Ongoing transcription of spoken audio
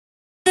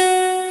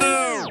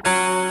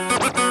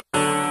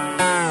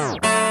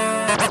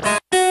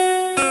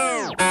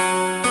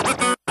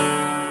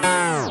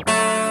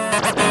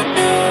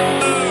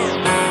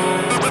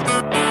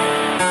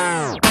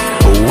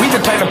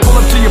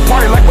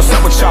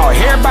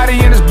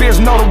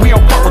just know that we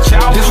don't fuck with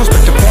y'all.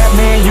 Disrespect the fat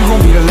man, you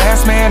gon' be the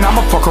last man.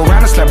 I'ma fuck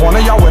around and slap one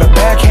of y'all with a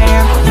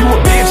backhand. You a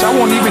bitch, I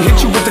won't even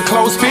hit you with the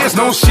closed fist.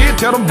 No shit,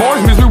 tell them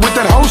boys miss me with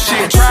that whole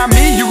shit. Try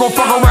me, you gon'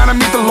 fuck around and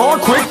meet the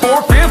Lord quick.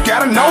 4/5,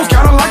 got a nose,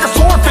 kinda like a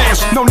swordfish.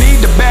 No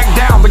need to back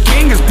down, the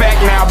king is back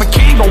now. The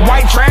king of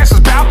white trash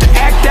is about to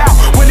act out.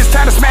 When it's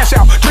time to smash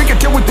out, drink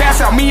until we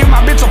pass out. Me and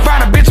my bitch will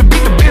find a bitch and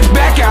beat the bitch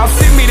back out.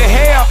 Send me to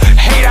hell,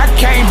 hate I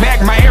came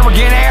back. My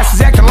arrogant ass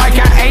is acting like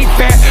I ain't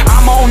fat.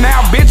 I'm on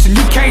now, bitch, and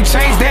you can't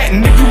change that.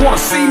 And if you wanna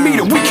see me,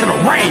 then we can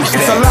arrange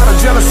that. It's a lot of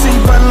jealousy,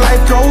 but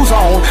life goes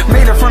on.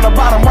 Made it from the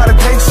bottom, why'd it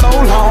take so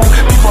long?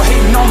 People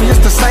hating on me,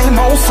 it's the same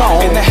old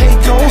song. And the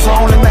hate goes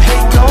on, and the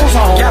hate goes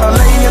on. Gotta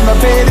lay in the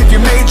bed if you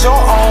made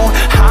your own.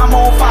 I'm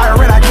on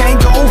fire and I can't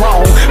go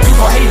wrong.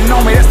 People hating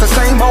on me, it's the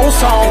same old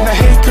song. And the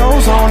hate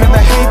goes on, and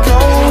the hate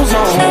goes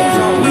on.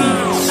 Smoking weed,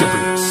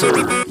 sipping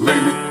syrup.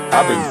 Lately,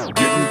 I've been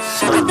getting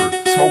slurred.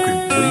 Smoking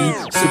weed,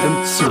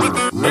 sipping syrup.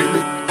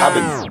 Lately, I've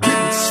been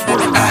getting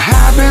swerved.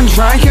 I've been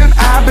drinking,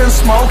 I've been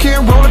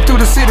smoking, rolling through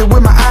the city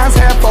with my eyes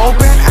half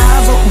open.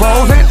 Eyes are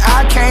rolling,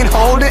 I can't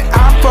hold it.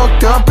 I'm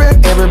fucked up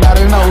and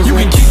everybody knows you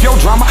it. You can keep your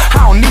drama,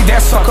 I don't need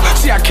that sucker.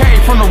 See, I came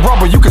from the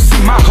rubber, you can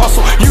see my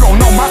hustle. You don't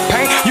know my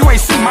pain, you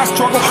ain't seen my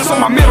struggle. So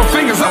my middle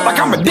finger's up like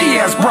I'm a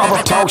Diaz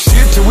brother. Talk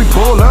shit till we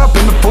pull up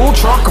in the full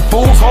truck of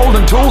fools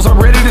holding tools are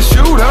ready to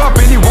shoot up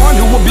anyone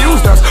who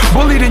abused us,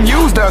 bullied and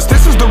used us.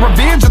 This is the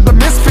revenge of the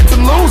misfits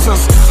and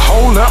losers.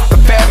 Hold up, the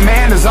fat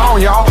man is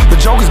on y'all. The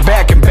joke is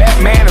back and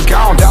Batman is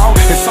gone, dog.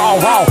 It's all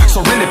wrong,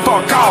 so really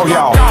fuck all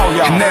y'all.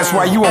 And that's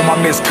why you on my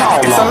missed call.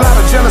 It's a lot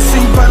of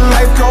jealousy, but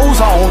life goes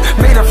on.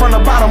 Made it from the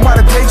bottom, why'd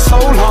it take so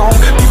long?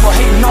 People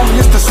hating on me,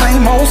 it's the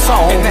same old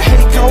song. And the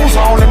hate goes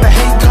on, and the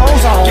hate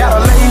goes on. Gotta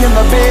lay in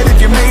the bed if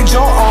you made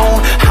your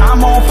own.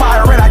 I'm on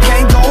fire and I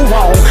can't go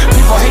wrong.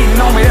 People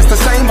hating on me, it's the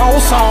same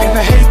old song. And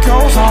the hate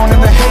goes on,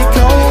 and the hate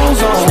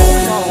goes on.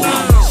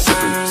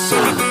 Sipping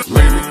syrup.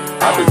 Lately,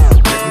 I've been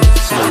getting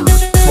slurred.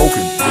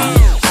 Smoking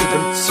weed,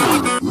 sipping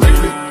syrup.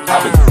 Lately,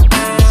 I've been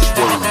getting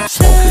swerved.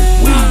 Smoking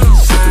weed,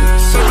 sipping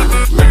syrup.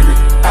 Lately,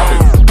 I've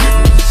been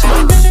getting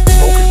slurred.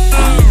 Smoking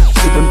weed,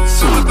 sipping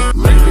syrup.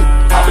 Lately,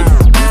 I've been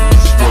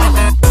getting swerved.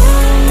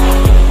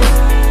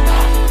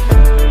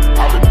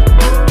 I've been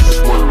getting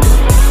swerved.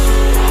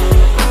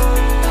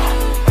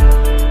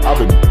 I've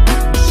been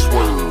getting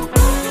swerved.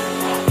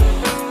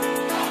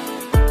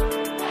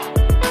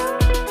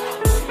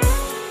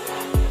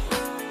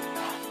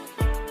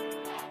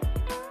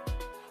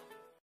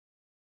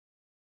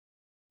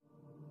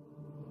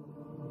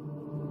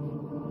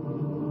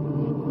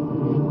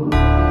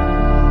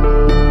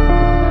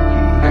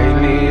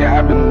 Lately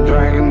I've been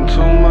drinking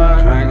too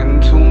much,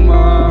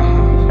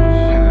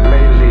 And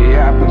lately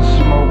I've been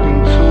smoking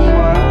too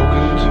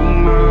much,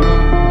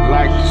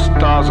 Like the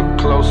stars are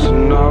close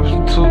enough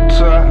to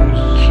touch,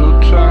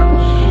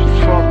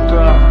 Fucked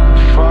up,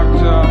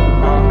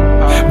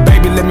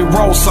 Baby, let me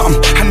roll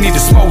something, I need to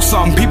smoke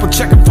something. People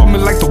checking for me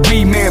like the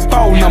weed man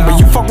phone number.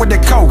 You fuck with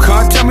that coke,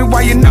 huh? Tell me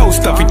why you know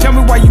stuffy. Tell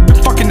me why you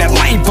been fucking that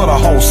lane for the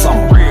whole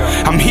summer.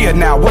 I'm here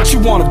now, what you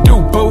wanna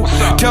do, boo?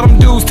 Tell them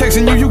dudes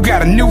texting you, you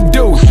got a new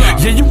dude.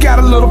 Yeah, you got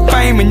a little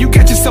fame and you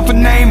got yourself a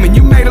name and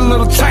you made a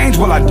little change,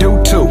 well I do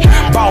too.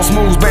 Boss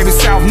moves, baby,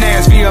 South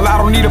Nashville. I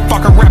don't need a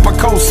fucking rapper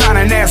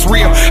co-signing, that's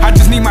real. I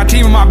just need my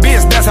team and my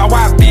biz, that's how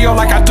I feel.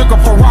 Like I took a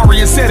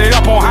Ferrari and set it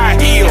up on high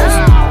heels.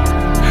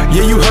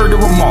 Yeah, you heard the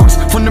remarks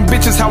from them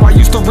bitches how I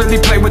used to really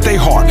play with they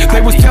heart.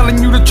 They was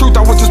telling you the truth,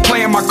 I was just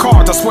playing my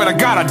cards. I swear to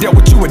God, I dealt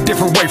with you a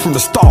different way from the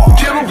start.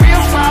 Till the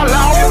wheels fall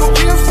off, till the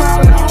wheels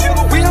fall off, till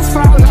the wheels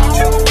fall off,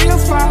 till the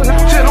wheels fall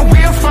off, till the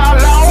wheels fall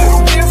off, till the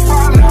wheels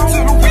fall off,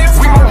 till the wheels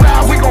fall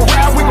off. We gon'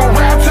 ride, we gon'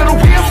 ride till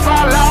the wheels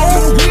fall off,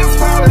 till the wheels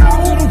fall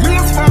off, till the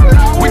wheels fall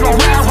off. We gon'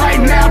 ride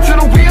right now till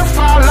the wheels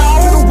fall off,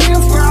 till the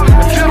wheels fall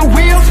off, till the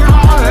wheels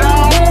fall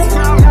off.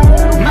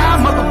 Nah,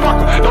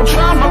 motherfucker, don't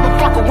try,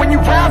 motherfucker. When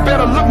you ride,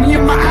 better look me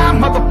in my eye,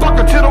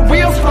 motherfucker. Till the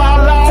wheels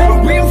fall off, till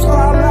the wheels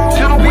fall off,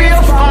 till the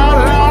wheels fall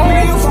off,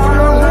 wheels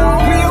fall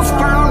off, wheels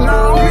fall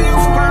off,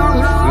 wheels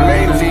fall off.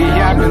 Lately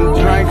I've been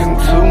drinking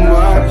too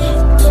much.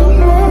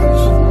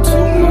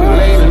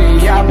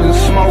 Lately I've been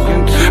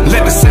smoking too much.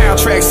 Let the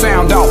soundtrack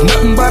sound off,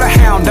 nothing but a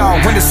hound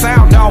dog. When it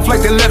sound off,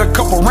 like they let a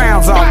couple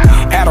rounds off.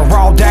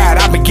 Adderall died,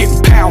 I've been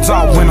getting pounds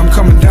off. When I'm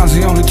coming down's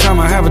the only time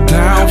I have a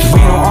down. We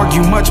don't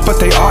argue much, but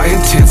they are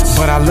intense.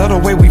 But I love the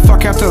way we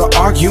fuck after the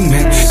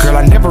argument. Girl,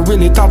 I never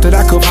really thought that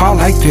I could fall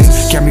like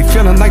this. Got me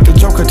feeling like the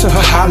Joker to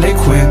her Harley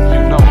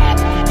Quinn.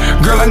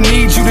 Girl, I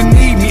need you to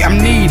need me, I'm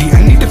needy.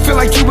 I need to feel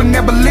like you would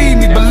never leave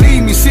me.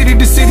 Believe me, city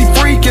to city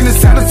freak. In the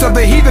silence of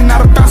the heathen, not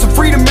about some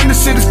freedom. And the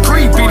shit is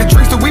creepy. The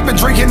drinks that we've been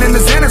drinking and the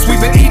Xanax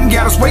we've been eating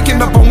got us waking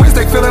up on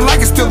Wednesday feeling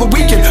like it's still the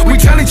weekend. We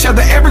tell each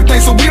other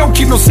everything, so we don't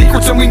keep no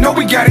secrets. And we know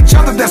we got each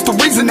other, that's the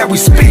reason that we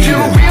speak. Till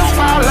the wheels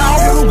fall off,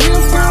 till the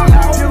wheels fall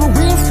off, till the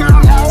wheels fall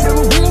off, till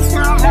the wheels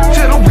fall off,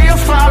 till the wheels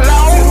fall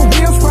off, till the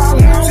wheels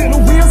fall off, till the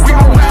wheels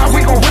fall off.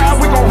 We gon'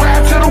 ride, we gon'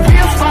 ride till the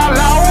wheels fall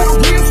off, till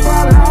the wheels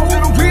fall off,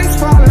 till the wheels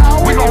fall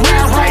off. We gon'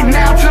 ride right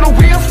now till the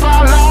wheels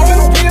fall off, till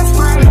the wheels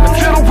fall off,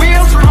 till the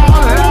wheels fall off.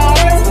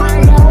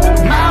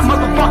 My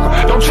motherfucker,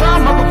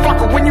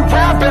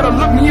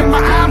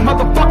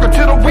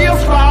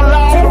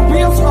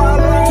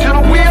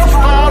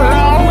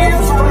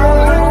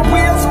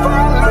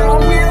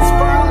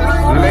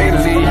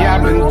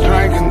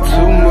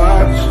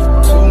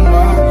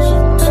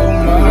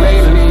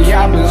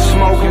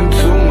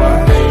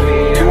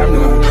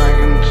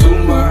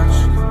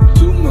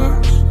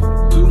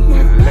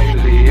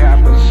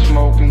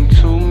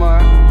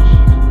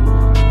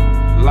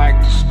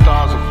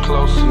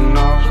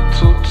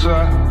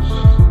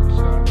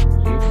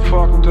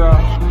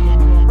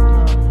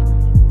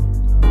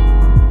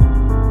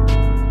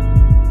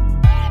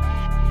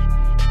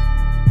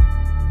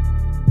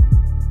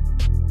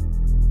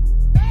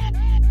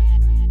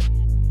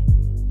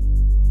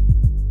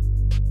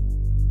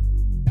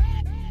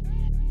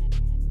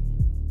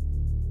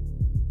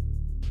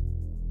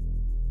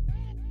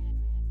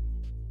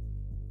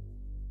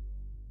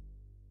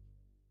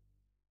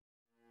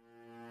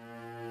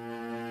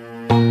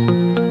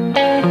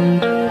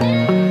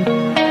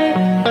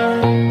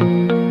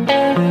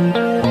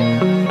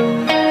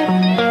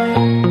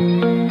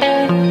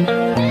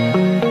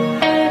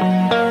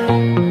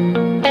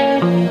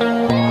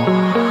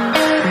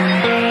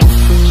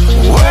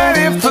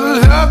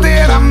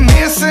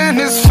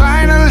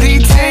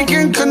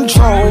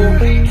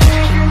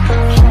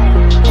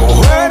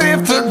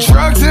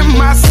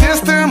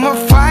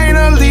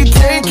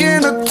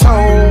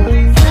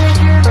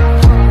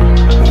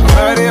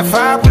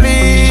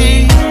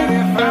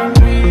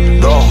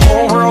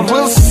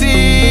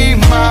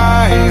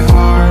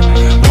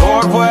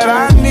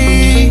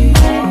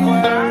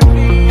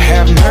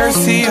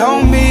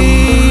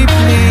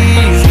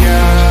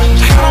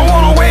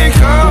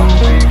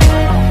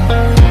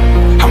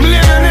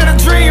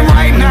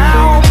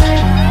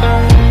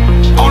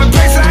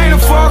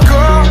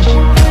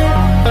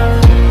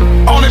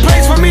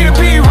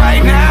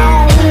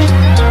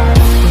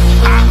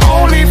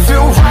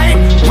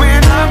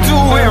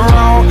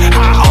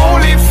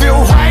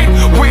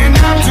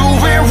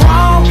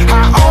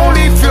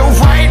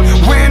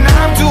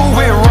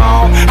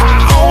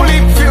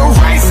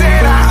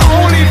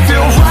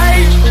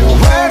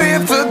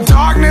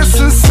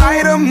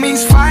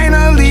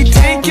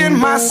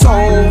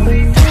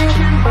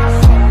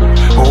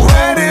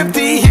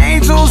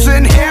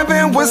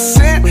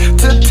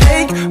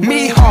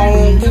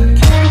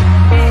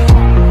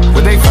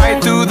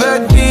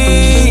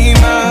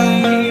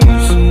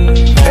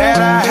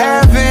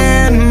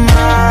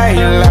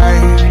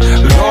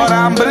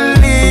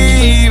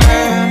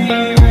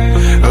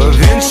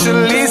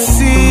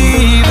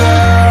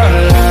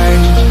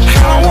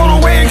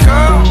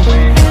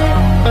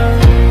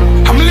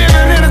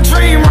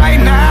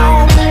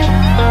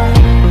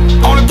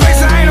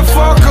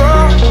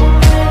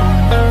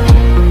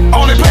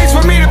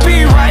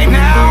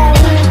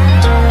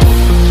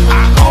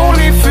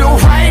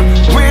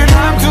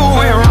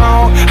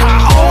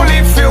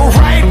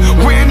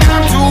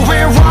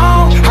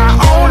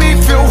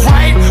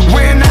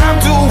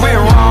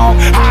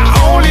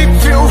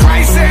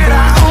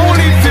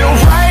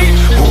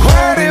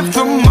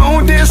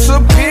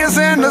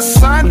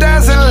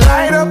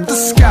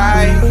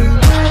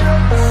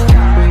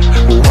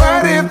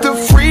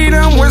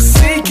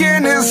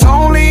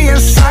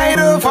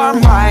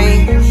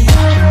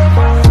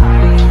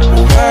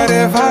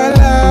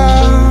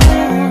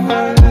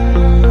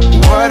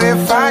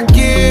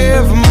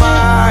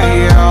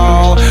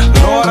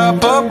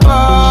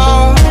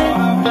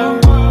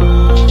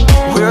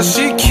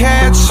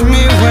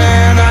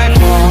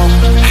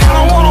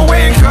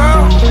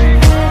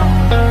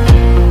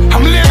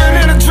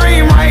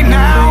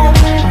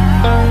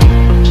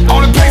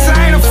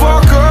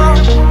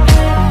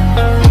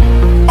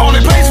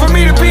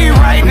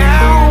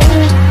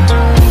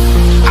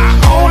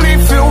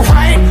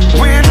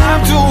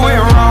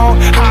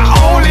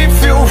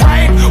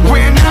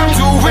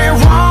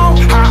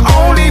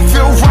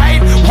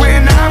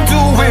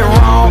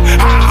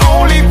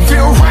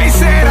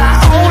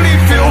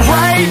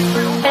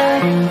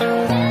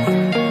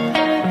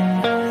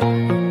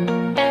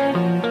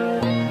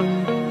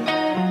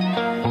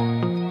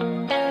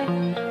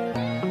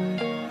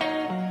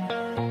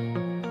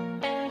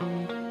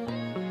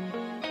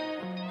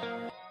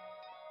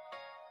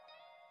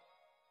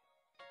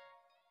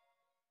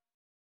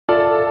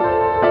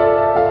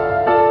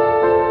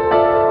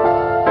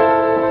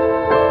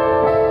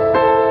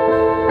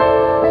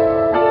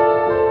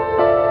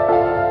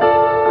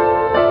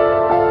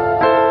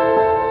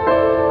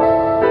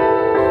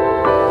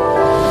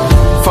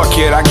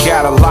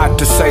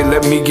 to say,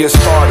 let me get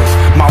started.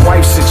 My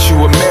wife sent you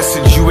a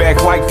message, you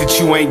act like that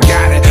you ain't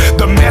got it.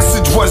 The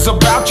message was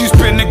about you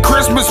spending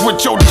Christmas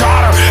with your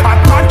daughter. I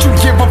thought you'd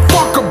give a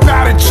fuck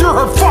about it, you're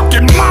her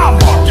fucking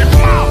mama.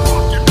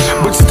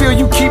 But still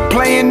you keep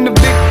playing the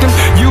victim,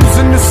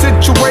 using the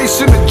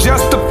situation to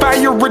justify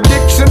your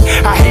addiction.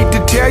 I hate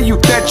to tell you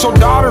that your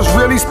daughter's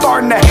really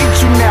starting to hate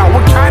you now.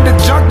 What kind of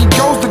junkie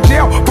goes to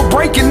jail for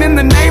breaking in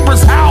the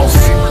neighbor's house?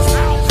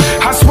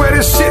 I swear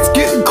this shit's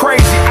getting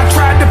crazy. I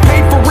tried to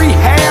pay for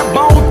rehab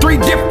on 3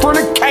 different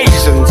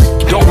occasions.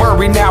 Don't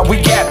worry now,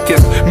 we got this.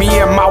 Me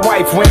and my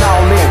wife went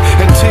all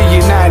in. Until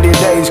you're 90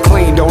 days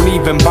clean, don't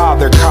even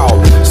bother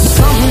calling.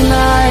 Some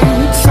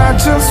nights I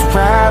just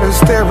ride and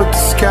stare at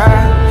the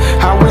sky.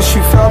 I wish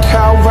you felt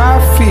how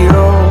I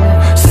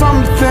feel.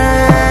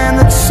 Something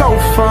that's so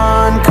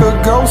fun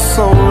could go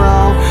so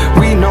wrong.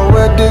 We know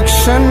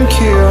addiction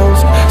kills.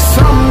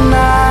 Some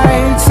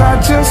nights I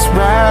just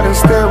ride and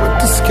stare at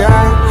the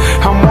sky.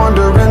 I'm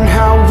wondering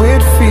how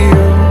it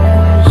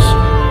feels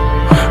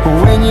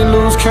when you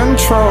lose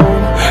control.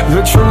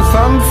 The truth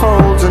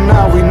unfolds and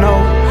now we know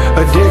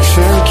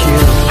addiction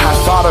kills. I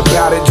thought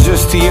about it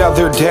just the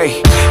other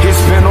day.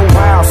 It's been a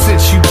while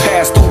since you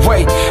passed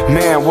away.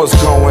 Man, what's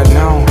going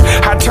on?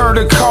 I turned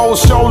a cold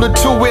shoulder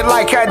to it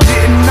like I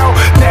didn't know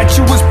that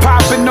you was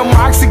popping them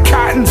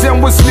Oxycontins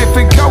and was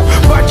sniffing coke.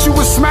 But you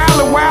was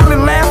smiling wild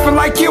and laughing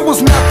like it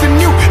was nothing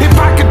new. If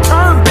I could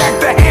turn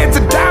back the hands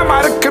of time,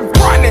 I'd have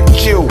confronted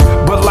you.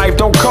 But life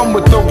don't come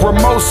with the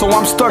remote, so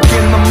I'm stuck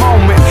in the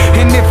moment.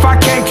 And if I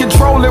can't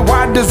control it,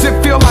 why does it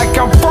feel like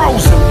I'm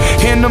frozen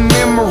in a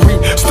memory?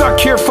 Stuck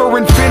here for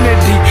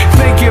infinity,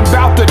 thinking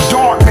about the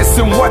darkness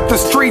and what the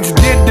streets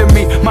did to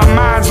me. My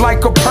mind's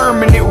like a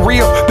permanent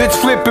reel that's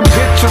flipping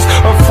pictures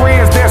of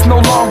friends that's no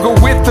longer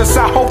with us.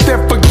 I hope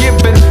they're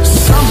forgiven.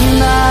 Some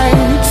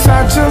nights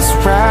I just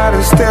ride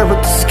and stare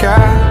at the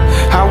sky.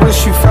 I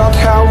wish you felt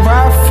how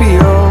I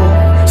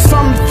feel.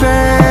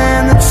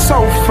 Something that's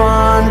so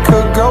fun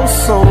could go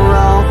so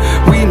wrong.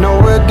 We know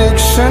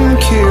addiction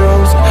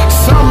kills.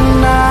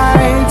 Some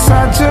nights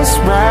I just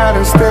ride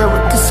and stare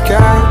at the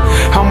sky.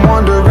 I'm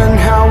wondering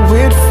how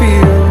it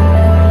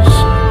feels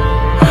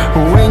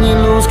when you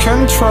lose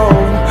control.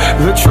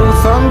 The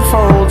truth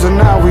unfolds and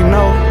now we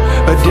know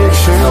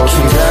addiction kills.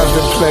 Those guys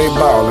that play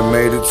ball and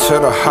made it to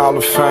the Hall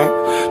of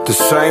Fame, the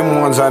same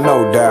ones I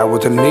know died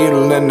with a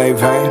needle in their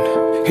vein.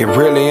 It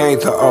really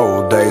ain't the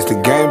old days, the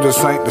game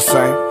just ain't the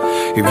same.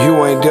 If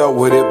you ain't dealt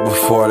with it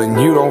before, then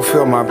you don't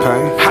feel my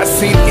pain. I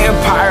seen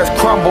empires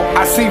crumble,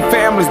 I seen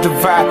families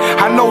divide.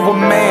 I know a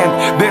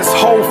man, this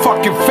whole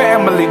fucking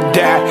family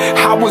died.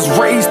 I was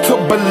raised to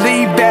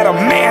believe that a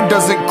man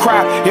doesn't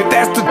cry. If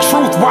that's the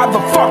truth, why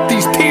the fuck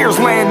these tears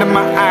land in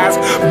my eyes?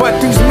 But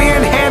these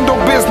men handle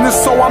business,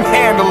 so I'm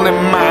handling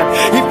mine.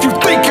 If you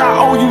think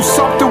I owe you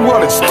something,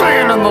 well, it's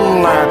stand in the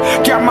line.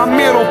 Got my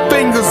middle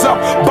fingers up,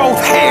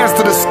 both hands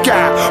to the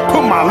sky.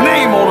 Put my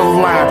name on the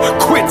line,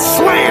 quit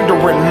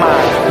slandering mine.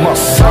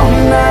 Some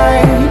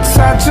nights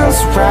I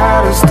just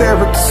ride and stare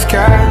at the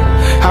sky.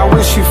 I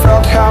wish you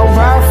felt how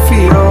I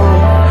feel.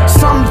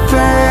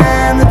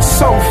 Something that's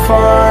so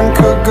fun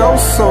could go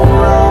so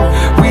wrong.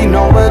 We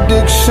know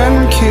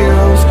addiction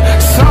kills.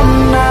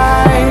 Some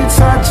nights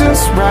I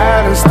just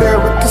ride and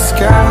stare at the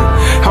sky.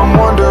 I'm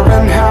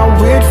wondering how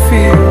it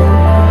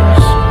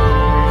feels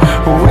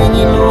when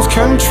you lose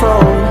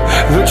control.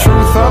 The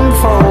truth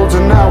unfolds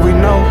and now we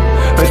know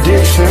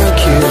addiction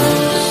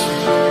kills.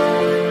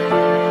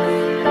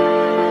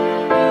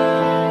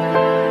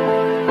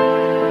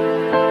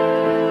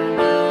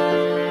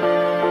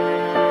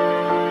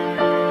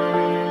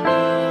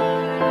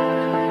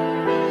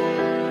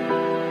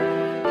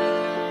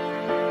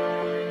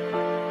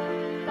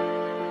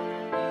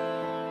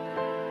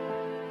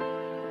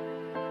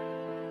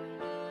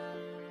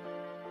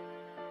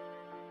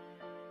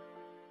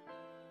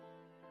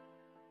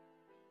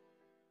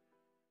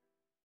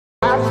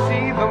 I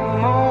see the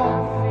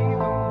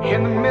moon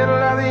in the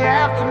middle of the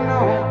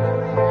afternoon.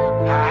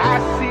 I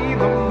see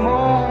the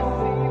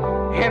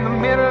moon in the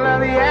middle of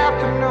the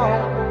afternoon.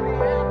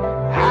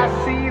 I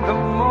see the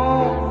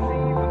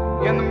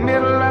moon in the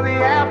middle of the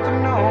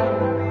afternoon.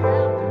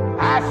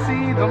 I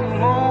see the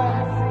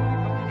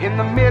moon in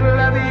the middle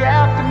of the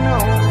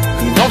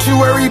afternoon. Don't you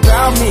worry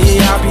about me,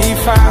 I'll be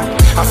fine.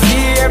 I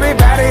see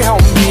everybody on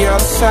the other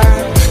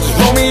side. Just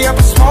roll me up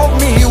and smoke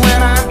me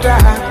when I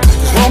die.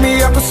 Roll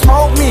me up and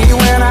smoke me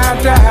when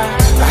I die.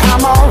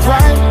 I'm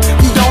alright,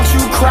 don't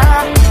you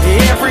cry.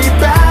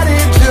 Everybody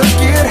just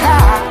get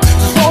high.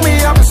 Just roll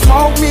me up and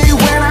smoke me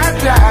when I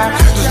die.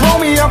 Just roll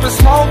me up and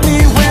smoke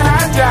me when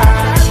I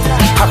die.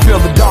 I feel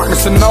the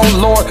darkness and oh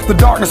Lord, the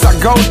darkness I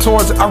go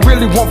towards. I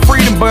really want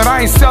freedom, but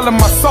I ain't selling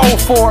my soul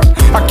for it.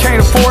 I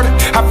can't afford it,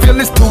 I feel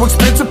it's too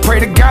expensive.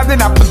 Pray to God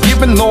that I'm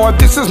forgiven, Lord.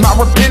 This is my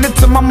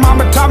repentance, and my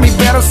mama taught me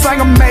better.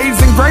 Sang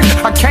Amazing Grace.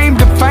 I came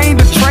to fame,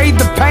 to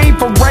trade the pain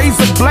for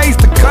razor blades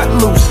to cut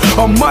loose.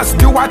 a must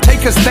do. I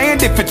take a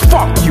stand if it's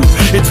fuck you.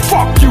 It's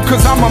fuck you,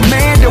 cause I'm a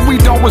man that we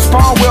don't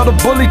respond well to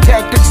bully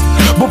tactics.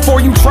 Before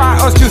you try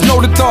us, just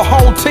know that the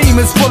whole team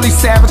is fully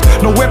savage.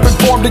 No weapon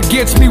formed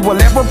against me will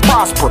ever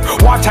prosper.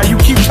 Watch how you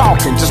keep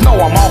talking, just know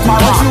I'm off my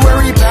rocker. Don't you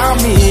worry about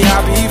me,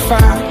 I'll be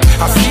fine.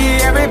 I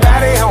see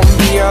everybody on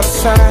the other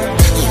side.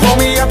 Just roll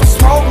me up and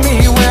smoke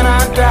me when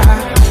I die.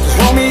 Just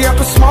roll me up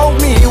and smoke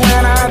me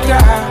when I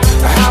die.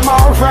 I'm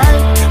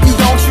alright,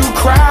 don't you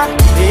cry.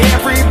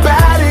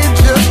 Everybody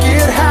just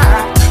get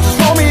high. Just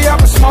roll me up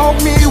and smoke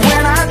me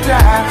when I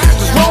die.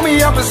 Just roll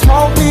me up and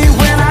smoke me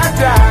when I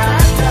die.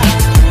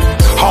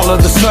 All of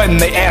a sudden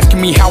they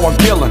asking me how I'm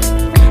feeling.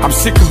 I'm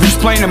sick of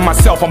explaining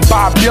myself, I'm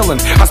Bob Dylan.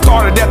 I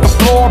started at the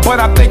floor, but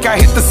I think I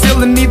hit the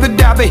ceiling. Neither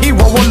die the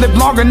hero or live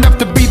long enough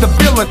to be the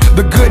villain.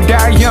 The good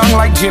die young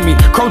like Jimmy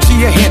Croce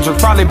or Hendrix,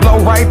 probably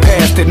blow right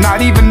past it,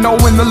 not even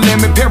knowing the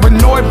limit.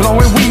 Paranoid,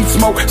 blowing weed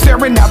smoke,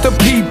 staring out the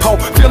peephole,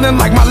 feeling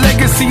like my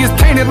legacy is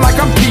tainted like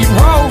I'm Pete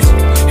Rose.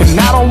 And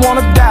I don't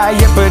wanna die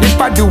yet, but if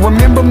I do,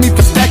 remember me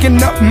for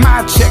stacking up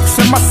my checks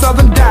in my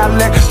southern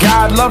dialect.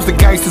 God loves the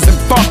gangsters and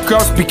fuck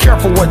us. Be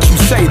careful what you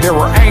say, there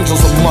are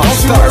angels amongst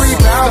us. Don't you worry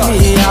about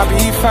me, I'll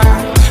be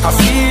fine. I'll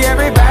see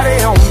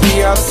everybody on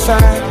the other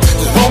side.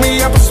 Just roll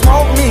me up and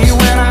smoke me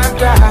when I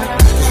die.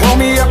 Just roll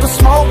me up and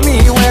smoke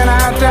me when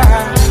I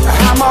die.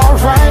 I'm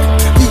alright,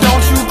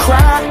 don't you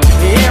cry.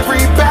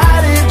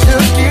 Everybody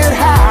just get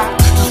high.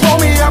 Just roll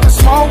me up and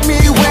smoke me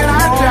when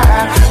I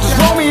die. Just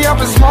roll me up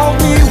and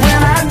smoke me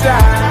when I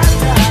die.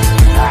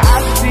 I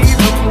see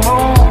the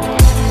moon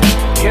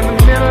in the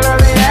middle of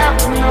the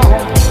afternoon.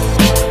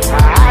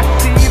 I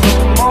see the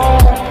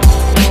moon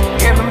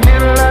in the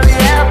middle of the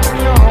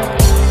afternoon.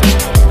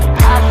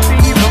 I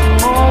see the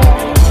moon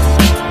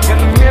in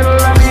the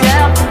middle of the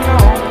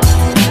afternoon.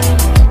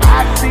 I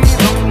see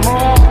the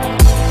moon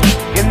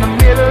in the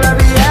middle of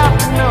the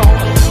afternoon.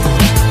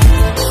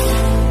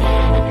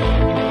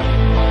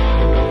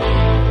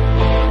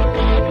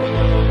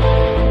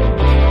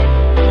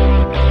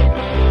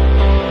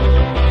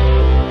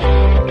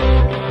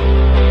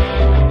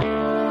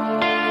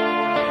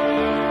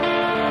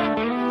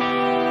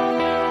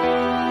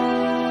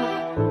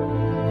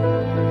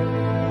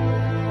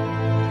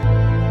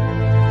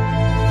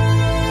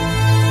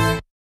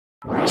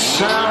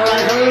 Sound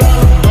like a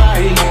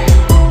lullaby.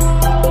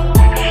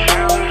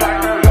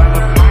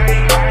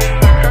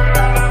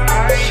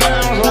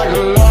 Sounds like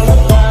a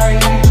lullaby.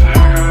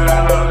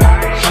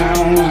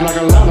 Sounds like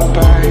a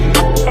lullaby.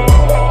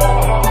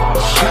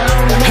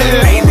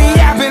 Lately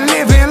I've been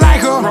living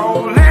like a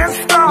rolling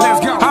stone.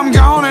 I'm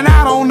gone and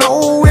I don't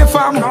know if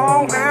I'm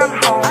home.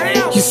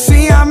 You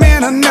see I'm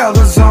in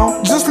another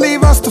zone. Just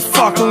leave us the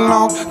fuck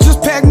alone.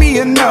 Just pack me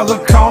another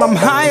cone. I'm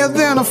higher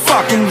than a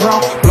fucking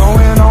drone,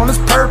 blowing on this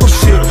purple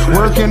shit.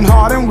 Working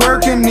hard and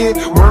working it.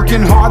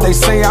 Working hard, they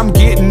say I'm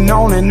getting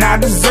on and I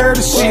deserve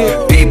the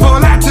shit. People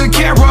I took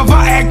care of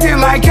are acting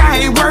like I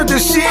ain't worth the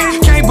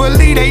shit. Can't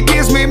believe they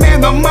diss me, man,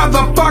 the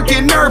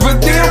motherfucking nerve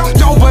of them.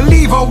 Don't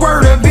believe a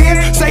word of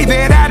it, say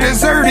that I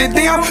deserted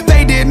them.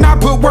 They did not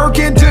put work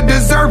in to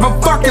deserve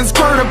a fucking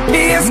squirt of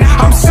piss.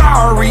 I'm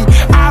sorry,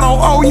 I don't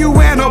owe you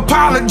an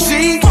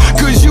apology,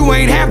 cause you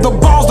ain't have the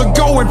balls to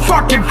go and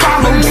fucking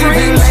follow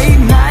dreams. Late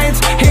nights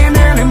and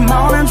early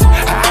mornings,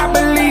 I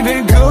believe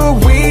in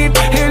good weed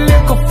and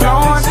liquor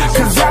flowing.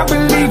 Cause I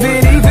believe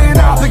it, even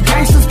all the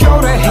gangsters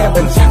go to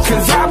heaven.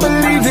 Cause I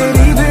believe it,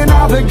 even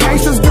all the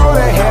gangsters go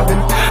to heaven.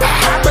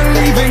 I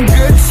believe in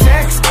good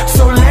sex,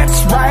 so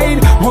let's ride.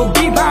 We'll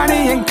be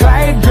Bonnie and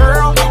Clyde,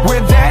 girl,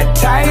 we're that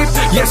type.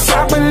 Yes,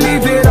 I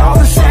believe it, all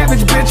the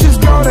savage bitches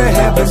go to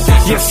heaven.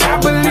 Yes, I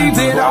believe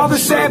it, all the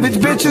savage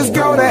bitches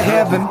go to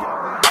heaven.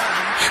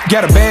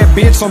 Got a bad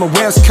bitch on the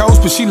west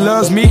coast, but she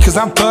loves me cause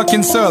I'm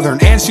fucking southern.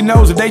 And she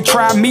knows if they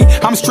try me,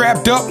 I'm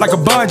strapped up like a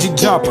bungee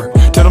jumper.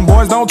 Tell them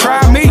boys don't try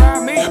me,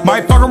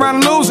 might fuck around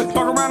and lose it.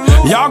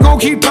 Y'all gon'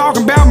 keep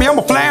talking about me,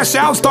 I'ma flash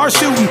out, start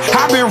shooting.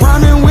 I've been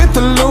running with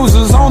the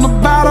losers, on the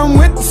bottom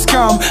with the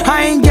scum.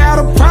 I ain't got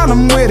a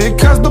problem with it,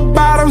 cause the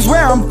bottom's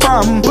where I'm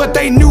from. But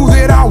they knew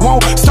that I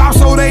won't stop,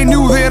 so they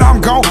knew that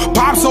I'm gon'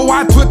 pop. So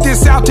I put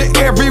this out to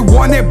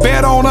everyone that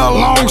bet on a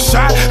long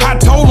shot. I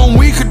told them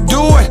we could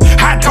do it,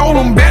 I told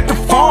them bet the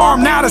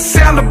farm, now to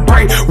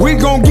celebrate, we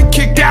gon' get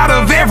kicked out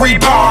of every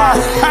bar.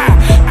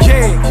 Ha,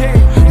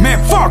 yeah,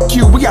 man, fuck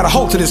you, we got a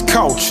hold to this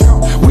coach.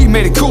 We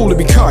made it cool to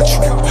be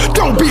country,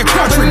 don't be a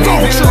country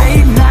vulture.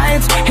 Late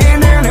nights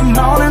and early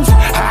mornings,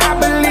 I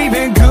believe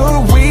in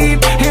good weed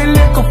and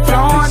liquor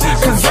flowing.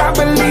 Cause I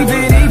believe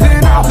it,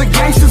 even all the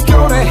gangsters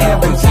go to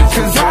heaven.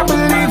 Cause I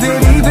believe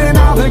it, even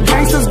all the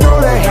gangsters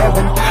go to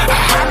heaven.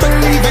 I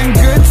believe in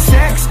good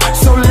sex,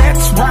 so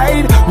let's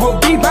ride. We'll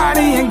be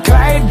Bonnie and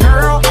Clyde,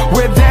 girl,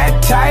 we're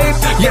that type.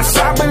 Yes,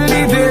 I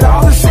believe it,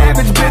 all the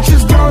savage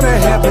bitches go to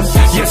heaven.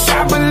 Yes,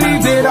 I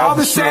believe it, all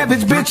the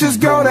savage bitches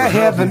go to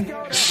heaven.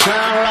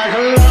 Sound like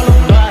a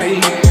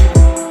lullaby.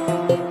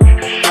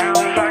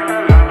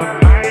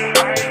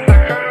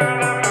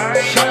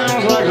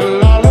 Sounds like a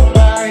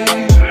lullaby.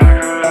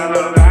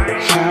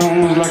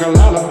 Sounds like a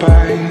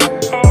lullaby.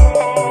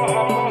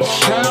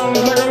 Sounds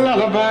like a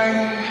lullaby.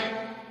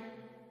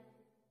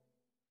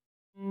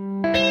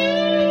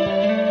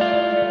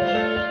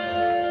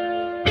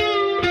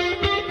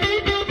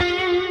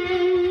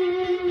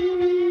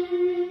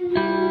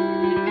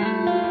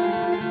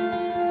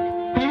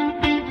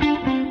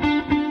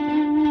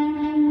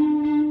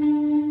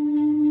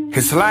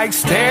 It's like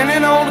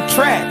standing on the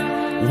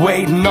track,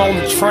 waiting on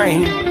the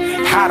train.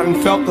 I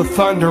done felt the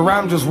thunder,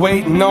 I'm just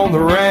waiting on the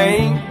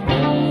rain.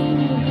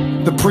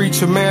 The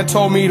preacher man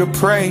told me to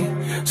pray.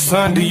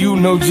 Son, do you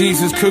know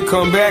Jesus could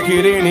come back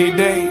at any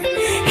day?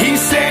 He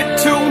said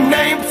to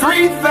name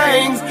 3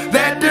 things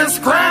that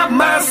describe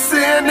my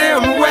sin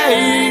and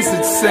ways.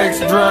 It's sex,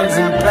 drugs,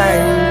 and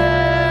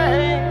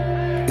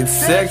pain. It's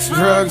sex,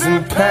 drugs,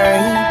 and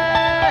pain.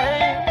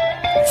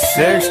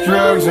 Sex,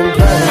 drugs, and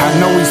pain. I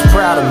know he's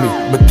proud of me,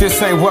 but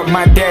this ain't what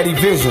my daddy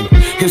visioned.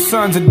 His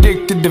son's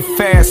addicted to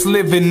fast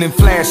living and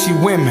flashy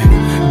women,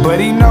 but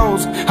he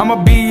knows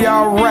I'ma be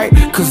alright,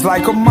 cause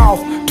like a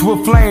moth to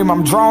a flame,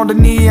 I'm drawn to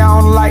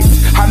neon lights.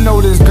 I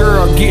know this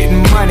girl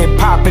getting money,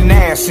 popping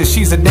ass, and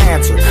she's a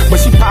dancer, but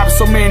she pops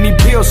so many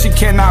pills she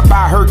cannot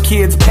buy her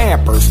kids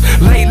Pampers.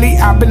 Lately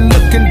I've been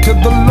looking to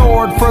the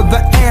Lord for the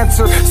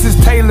answer, since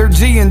Taylor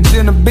G and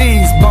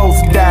Genevieve both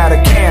died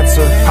of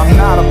cancer. I'm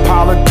not a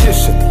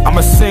politician, I'm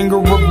a singer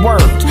of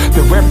words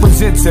that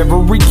represents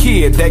every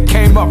kid that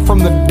came up from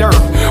the dirt.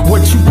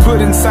 What you put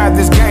inside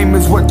this game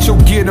is what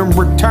you'll get in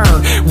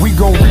return. We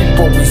gon' reap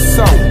what we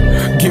sow,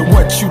 get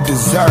what you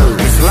deserve.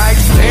 It's like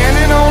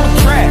standing on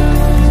the track,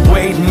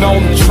 waiting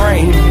on the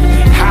train.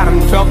 I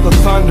done felt the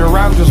thunder,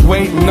 I'm just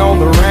waiting on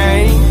the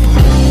rain.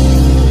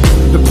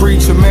 The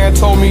preacher man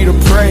told me to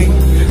pray.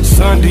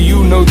 Son, do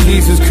you know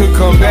Jesus could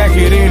come back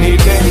at any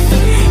day?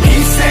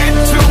 He said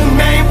to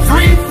name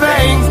 3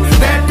 things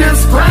that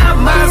describe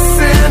my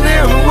sin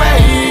and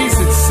ways.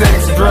 It's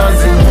sex,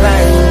 drugs, and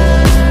pain.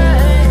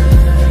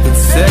 It's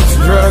sex,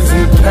 drugs,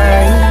 and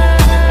pain.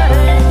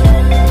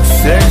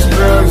 Sex,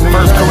 drugs, and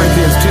 1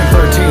 Corinthians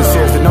 10:13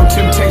 says that no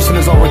temptation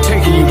is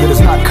overtaking you that is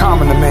not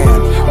common to man.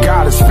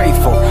 God is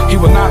faithful. He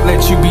will not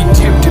let you be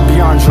tempted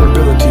beyond your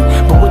ability,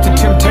 but with the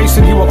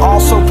temptation He will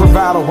also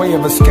provide a way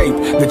of escape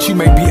that you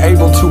may be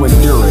able to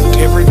endure it.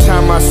 Every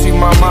time I see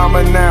my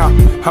mama now,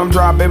 I'm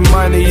dropping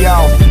money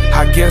out.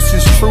 I guess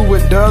it's true,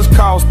 it does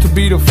cost to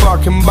be the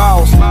fucking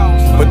boss,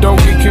 but don't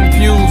get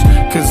confused,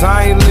 cause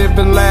I ain't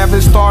living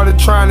lavish. Started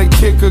trying to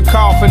kick a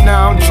coffin,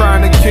 now I'm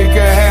trying to kick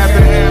a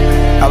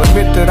habit. I'll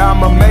admit that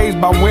I'm amazed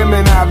by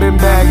women I've been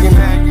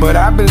bagging, but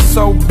I've been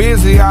so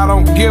busy I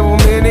don't give them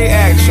any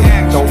action.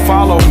 Don't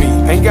follow me,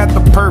 ain't got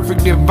the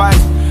perfect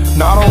advice,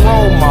 not a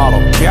role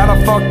model, got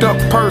a fucked up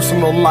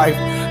personal life.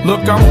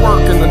 Look, I'm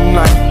working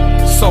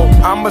tonight, so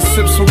I'ma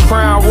sip some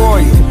Crown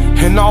Royal,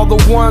 and all the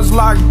ones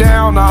locked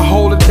down, I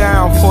hold it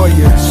down for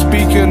you.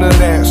 Speaking of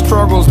that,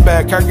 struggles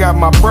back, I got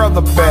my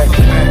brother back.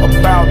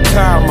 About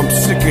time, I'm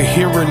sick of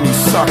hearing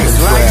these suckers.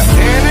 It's like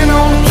standing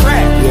on the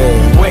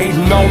track,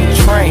 waiting on the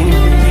train.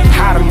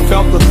 I done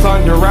felt the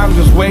thunder, I'm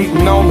just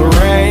waiting on the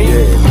rain.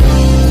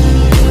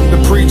 The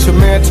preacher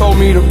man told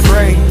me to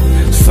pray.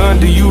 Son,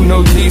 do you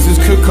know Jesus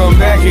could come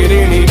back at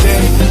any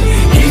day?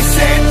 He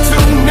said to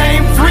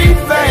name 3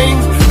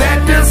 things that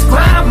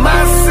describe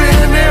my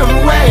sin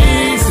and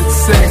ways. It's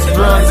sex,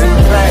 drugs,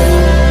 and pain.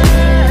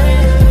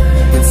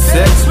 It's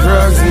sex,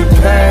 drugs, and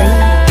pain.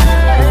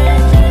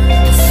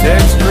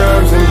 Sex,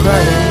 drugs, and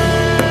pain.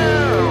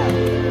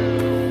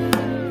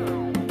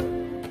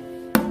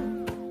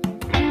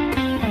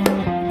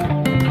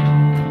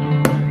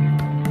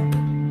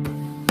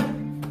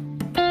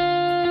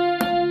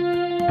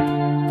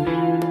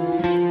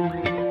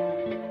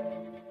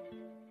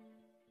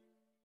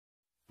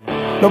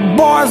 The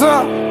boys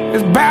up,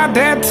 it's about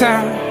that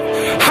time.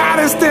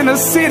 Hottest in the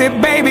city,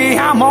 baby,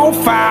 I'm on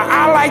fire.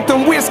 I like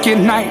them whiskey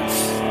nights.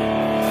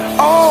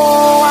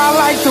 Oh, I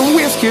like them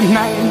whiskey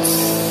nights.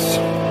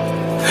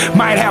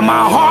 Might have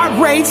my heart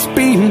rate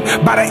speeding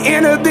by the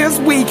end of this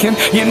weekend.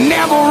 You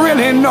never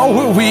really know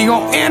where we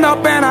gon' end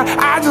up, and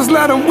I just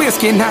love them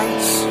whiskey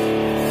nights.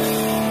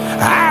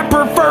 I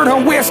prefer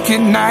them whiskey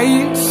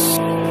nights.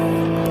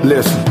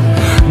 Listen.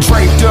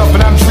 Draped up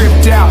and I'm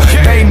dripped out,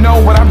 they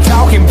know what I'm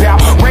talking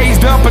about.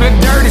 Raised up in the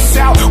dirty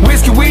south,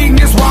 whiskey, weed, in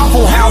this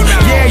Waffle House.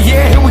 Yeah,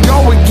 here we go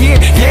again.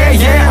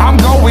 Yeah, I'm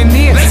going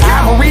in.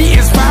 Ivory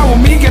is fine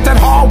with me, get that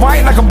hard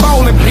white like a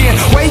bowling pin.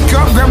 Wake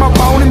up, grab my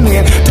bone and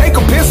then take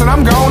a piss and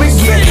I'm gone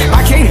again.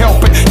 I can't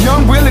help it,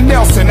 young Willie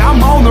Nelson,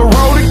 I'm on the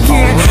road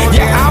again.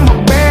 Yeah, I'm a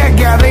bad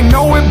guy, they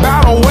know it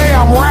by the way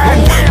I'm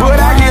riding, but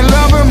I get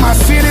love in my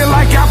city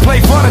like I play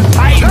for the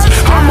Titans.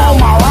 I'm on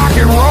my rock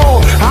and roll,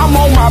 I'm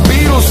on my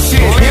Beatles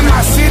shit. In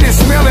my city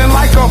smelling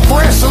like a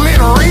fresh lit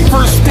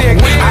reefer stick.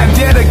 I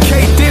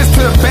dedicate this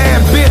to bad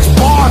bitch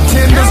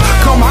bartenders.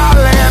 Come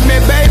holler at me,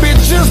 baby,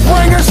 just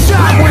bring a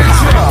shot with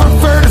you. I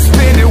prefer to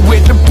spend it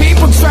with the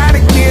people trying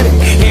to get it,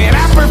 and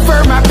I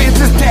prefer my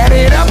bitches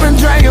tatted up and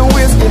drinking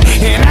whiskey,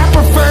 and I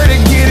prefer to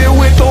get it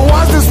with the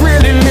ones that's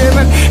really living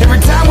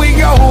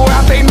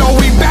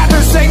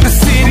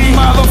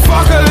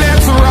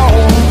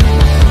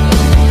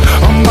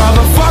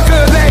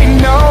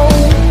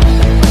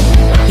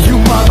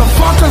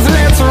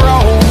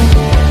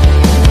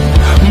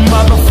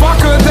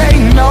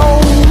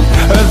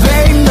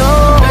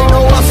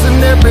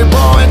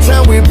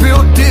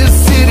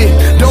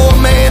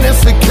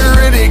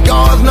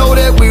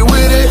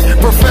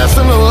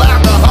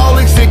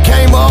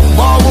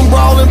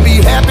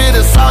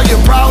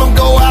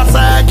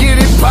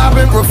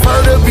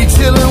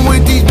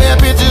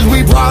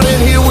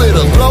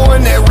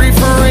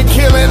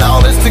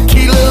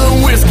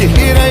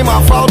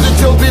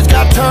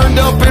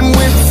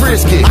went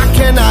frisky. I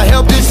cannot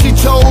help it, she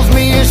chose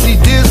me and she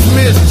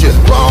dismissed you.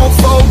 Wrong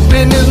folk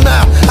business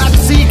now, I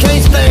see you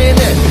can't stand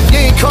that.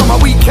 You ain't come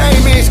out, we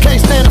came in,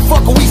 can't stand the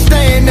fucker we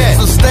stand at.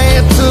 So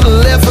stand to the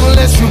left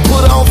unless you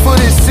put on for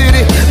this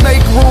city.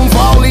 Make room for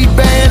all these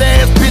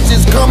badass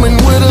bitches coming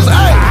with us.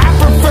 Ay. I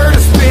prefer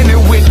to spend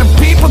it with the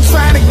people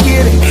trying to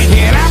get it,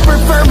 and I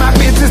prefer my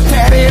bitches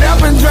tatted up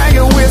and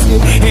drinking whiskey,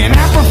 and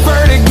I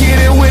prefer to get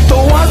it with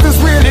the ones that's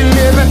really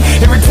living.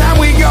 Every time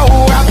we go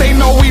out, they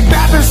know we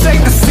bout to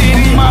shake the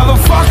city.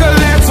 Motherfucker,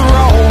 let's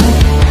roll.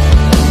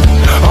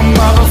 A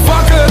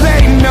motherfucker,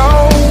 they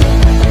know.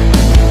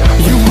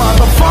 You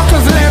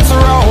motherfuckers, let's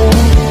roll.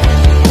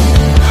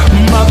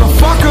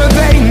 Motherfucker,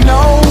 they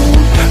know.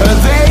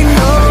 They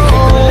know.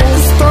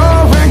 Liquor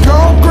store and go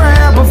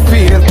grab a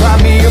fifth. Buy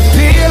me a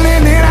pill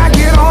and then I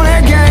get on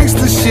that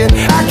gangster shit.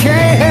 I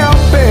can't help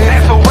it.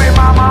 That's the way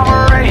my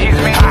mama raised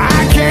me.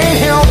 I can't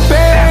help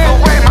it. That's the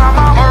way my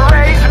mama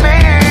raised me.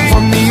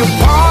 From the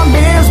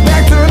apartments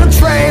back to the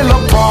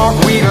trailer park,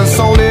 we done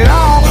sold it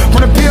all.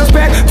 From the pills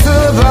back to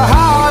the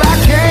heart, I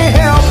can't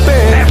help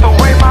it. That's the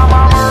way my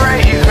mama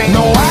raised me.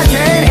 No, I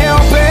can't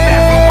help it.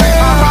 That's the way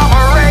my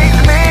mama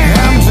raised me.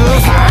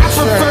 I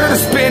prefer to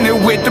spend it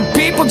with the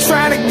people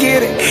trying to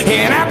get it,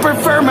 and I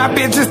prefer my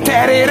bitches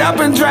tatted up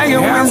and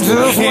drinking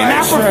whiskey, and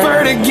I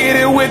prefer to get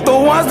it with the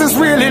ones that's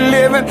really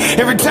living.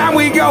 Every time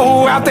we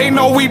go out, they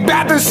know we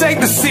bout to shake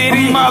the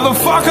city.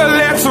 Motherfucker,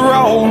 let's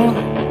roll.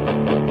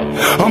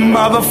 A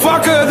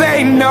motherfucker,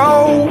 they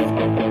know.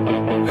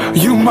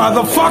 You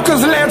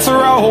motherfuckers, let's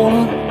roll.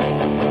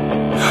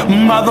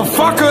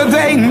 Motherfucker,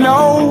 they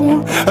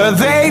know.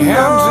 They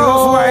know.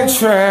 I'm just white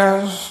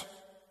trash.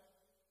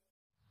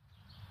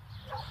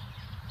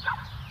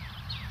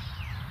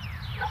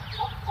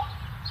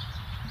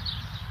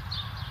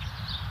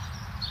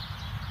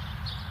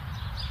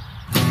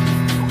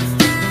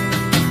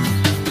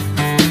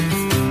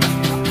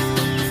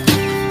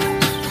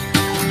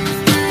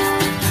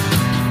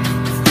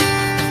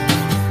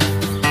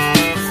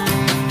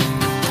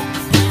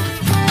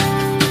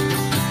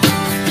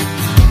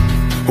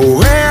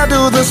 Where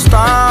do the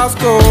stars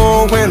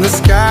go when the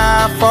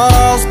sky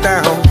falls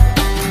down?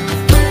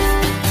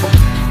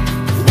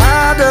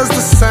 Why does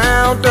the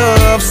sound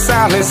of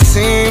silence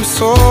seem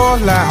so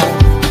loud?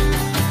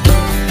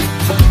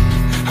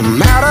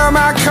 I'm out of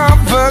my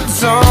comfort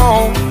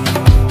zone.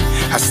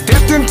 I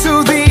stepped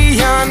into the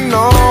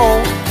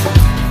unknown.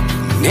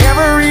 And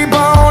every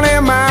bone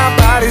in my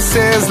body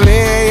says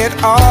lay it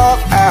all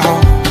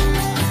out.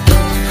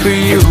 For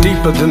you, it's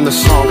deeper than the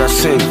song I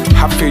sing.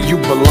 I feel you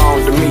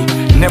belong to me.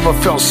 Never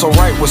felt so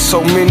right with so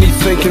many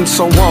thinking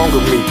so wrong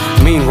of me.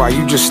 Meanwhile,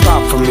 you just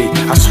stopped for me.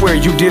 I swear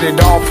you did it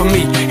all for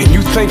me. And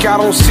you think I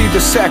don't see the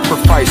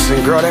sacrifice.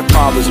 And girl, that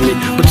bothers me.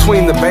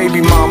 Between the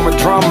baby mama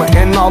drama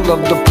and all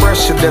of the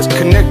pressure that's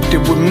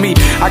connected with me,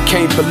 I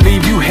can't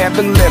believe you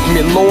haven't left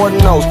me. Lord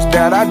knows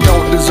that I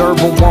don't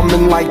deserve a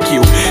woman like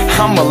you.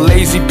 I'm a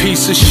lazy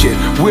piece of shit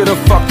with a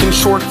fucking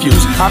short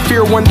fuse. I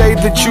fear one day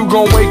that you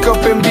gon' wake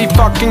up and be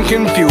fucking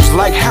confused.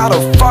 Like, how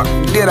the fuck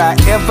did I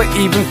ever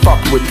even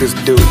fuck with this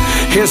dude?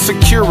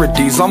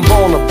 Insecurities, I'm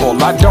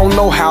vulnerable. I don't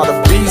know how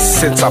to be.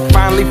 Since I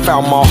finally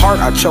found my heart,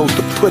 I chose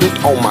to put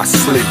it on my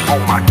sleeve.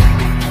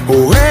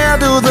 Where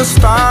do the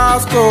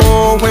stars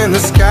go when the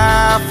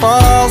sky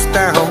falls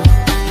down?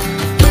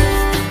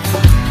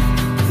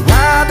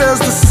 Why does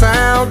the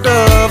sound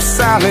of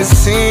silence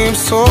seem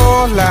so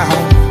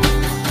loud?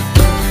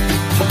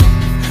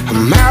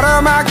 I'm out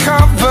of my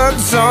comfort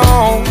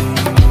zone.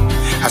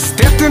 I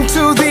stepped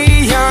into the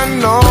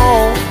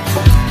unknown.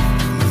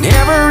 And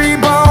every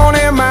bone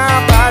in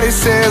my body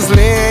says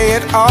lay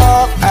it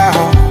all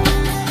out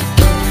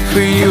for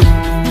you.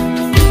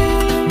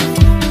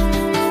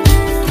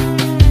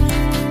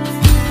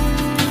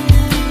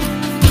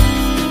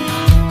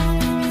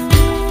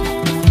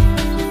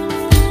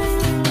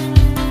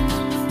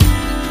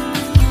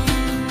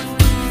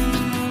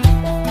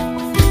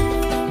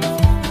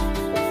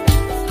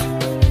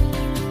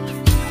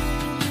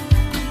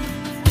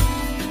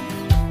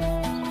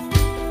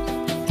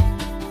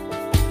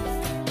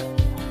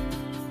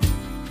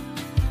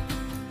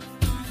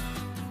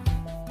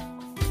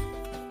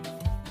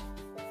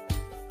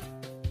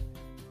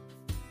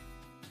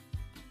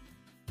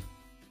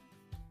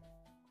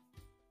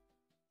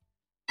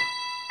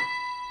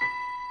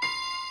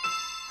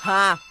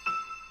 Huh?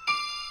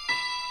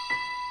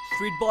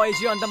 Street boy,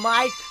 is you on the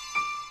mic?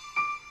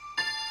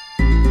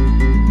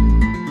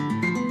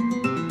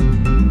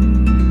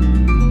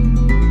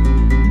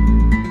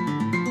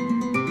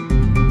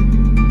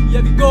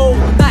 Here we go.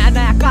 नया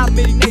नया काम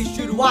मेरी नई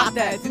शुरुआत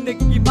है.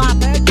 जिंदगी की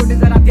बात है, छोटे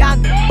जरा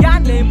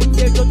ध्यान ले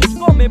मुझसे जो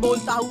तुझको मैं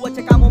बोलता हूँ.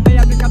 अच्छे कामों में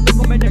अगले शब्दों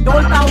को मैं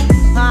डोलता हूँ.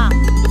 हाँ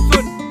तो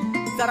सुन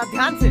जरा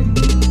ध्यान से,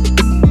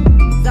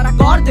 जरा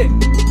गौर दे.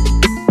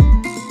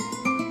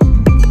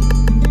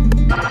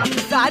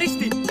 गुजारिश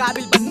थी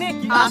काबिल बनने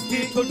की आस थी,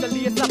 छोड़ चल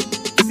दिए सब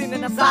किसी ने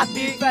न साथ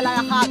दी.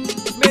 फैलाया हाथ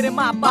मेरे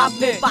माँ बाप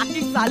ने,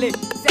 बाकी साले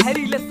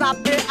जहरीले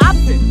सांप थे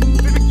आपसे,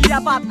 फिर भी किया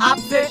बात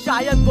आपसे.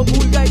 शायद वो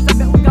भूल गए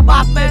सब उनका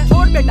बाप में।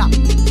 छोड़ बेटा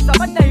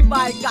समझ नहीं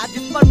पाएगा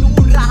जिस पर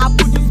तू उड़ रहा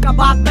पूछ उसका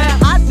बाप में।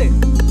 हाथ दे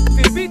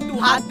फिर भी तू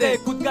हाथ दे,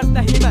 खुद कर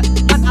नहीं मैं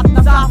मन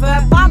अपना साफ है।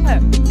 पाप है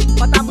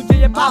पता मुझे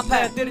ये पाप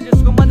है, तेरे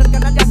जिसको मदद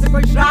करना जैसे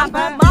कोई श्राप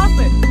है। माफ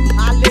है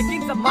हाँ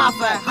लेकिन सब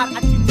माफ है, हर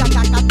अच्छी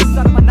जगह का तू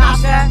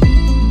सर्वनाश है,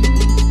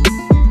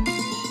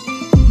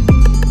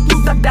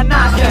 तू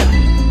सत्यानाश है।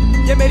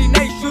 ये मेरी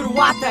नई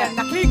शुरुआत है,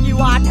 नकली की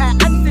वाट है,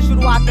 अंत से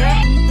शुरुआत है।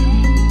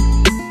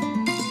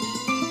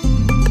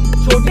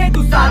 छोटे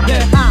तू साथ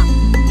है, हाँ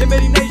ये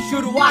मेरी नई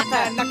शुरुआत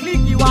है, नकली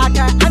की वाट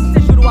है, अंत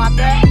से शुरुआत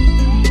है।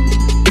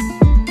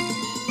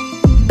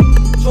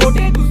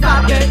 छोटे तू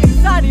साथ है,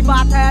 इंसानी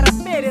बात है,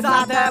 रब मेरे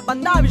साथ है,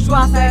 बंदा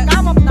विश्वास है,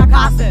 काम अपना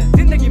खास है।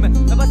 जिंदगी में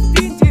मैं बस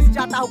 3 चीज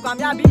चाहता हूँ,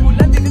 कामयाबी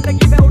बुलंदी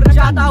जिंदगी में उड़ना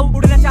चाहता हूँ,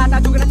 उड़ना चाहता,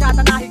 झुकना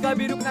चाहता, ना ही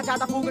कभी रुकना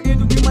चाहता, फूक के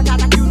तू क्यों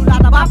मचाता, क्यों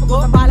रुलाता बाप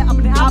को, संभाले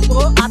अपने आप को।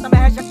 आत्मा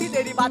है शक्ति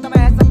तेरी, बात में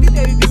है शक्ति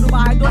तेरी,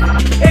 दिलरुबा है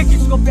दोस्त। एक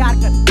किसको प्यार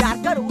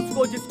कर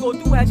उसको जिसको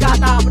तू है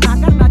चाहता, अपना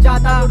करना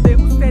चाहता, और दे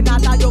उससे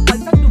नाता जो पल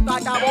तक तू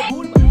काटा वो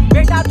भूल मत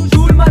बेटा, तू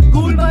झूल मत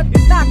भूल मत।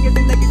 इतना के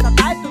जिंदगी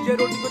सताए तुझे,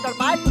 रोटी को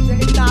तड़पाए तुझे,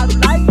 इतना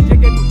रुलाए तुझे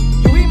के तू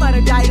यूं ही मर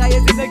जाएगा। ये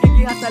जिंदगी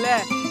की हसल है,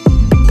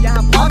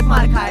 यहाँ बहुत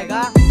मार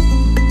खाएगा,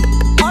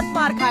 बहुत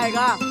मार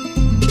खाएगा।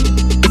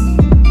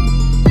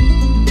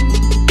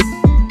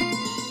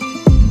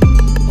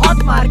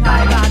 बहुत मार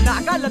खाएगा, ना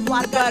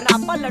गलतवार कर, ना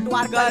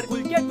पलटवार कर,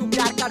 खुल के तू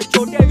प्यार कर,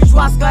 छोटे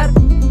विश्वास कर,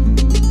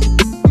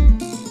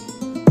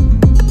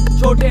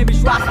 छोटे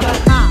विश्वास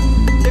कर। हाँ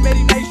ये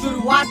मेरी नई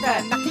शुरुआत है,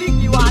 नकली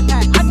की बात है,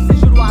 अंत से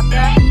शुरुआत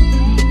है।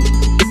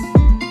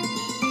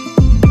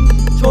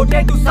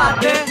 छोटे तू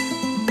साथ दे,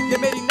 ये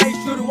मेरी नई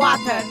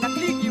शुरुआत है,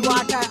 नकली की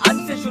बात है,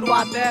 अंत से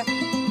शुरुआत है।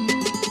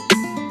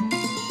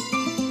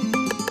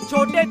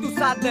 छोटे तू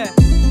साथ दे,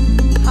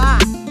 हाँ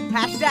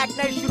हैशटैग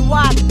नई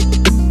शुरुआत।